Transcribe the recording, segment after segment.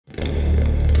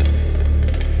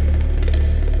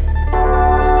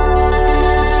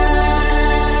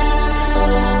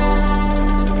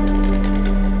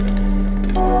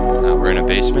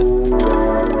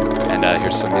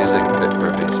some music fit for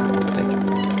a basement. Thank you.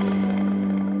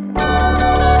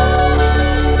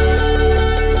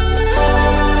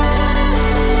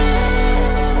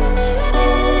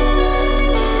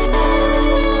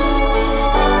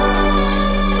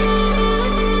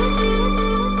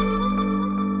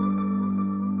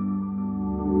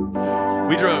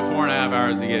 We drove 4.5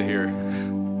 hours to get here.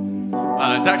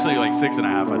 It's actually like 6.5,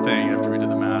 I think, after we did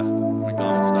the math.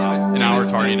 McDonald's stops. An hour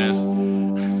tardiness.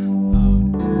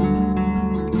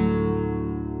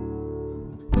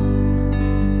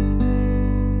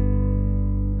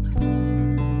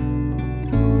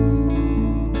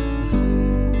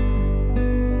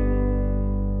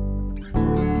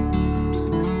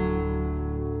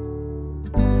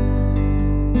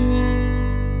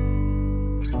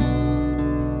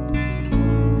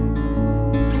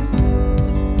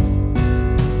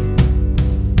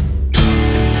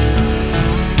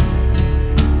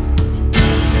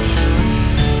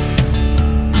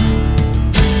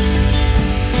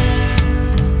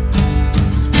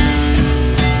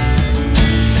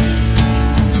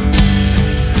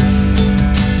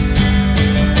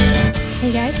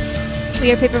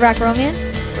 We are Paperback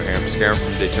Romance. We're Aram Scarum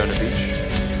from Daytona Beach.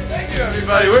 Thank you,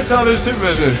 everybody. We're Television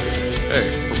Supervision.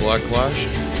 Hey, we're Black Clash.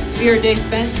 We are Day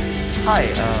Spent. Hi,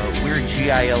 we're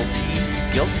GILT.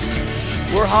 Guilt.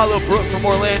 We're Hollow Brook from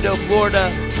Orlando,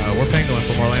 Florida. We're Pangolin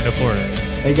from Orlando, Florida.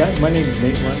 Hey guys, my name is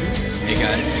Nate London. Hey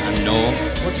guys, I'm Noel.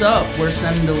 What's up? We're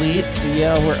Send and Delete.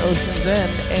 Yeah, we're Ocean's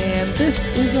End, and this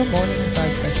is a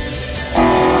Morningside Session.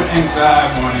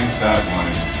 Morningside.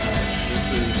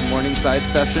 This is Morningside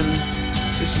Sessions.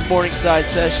 This is Morningside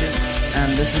Sessions.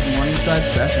 And this is Morningside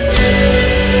Sessions.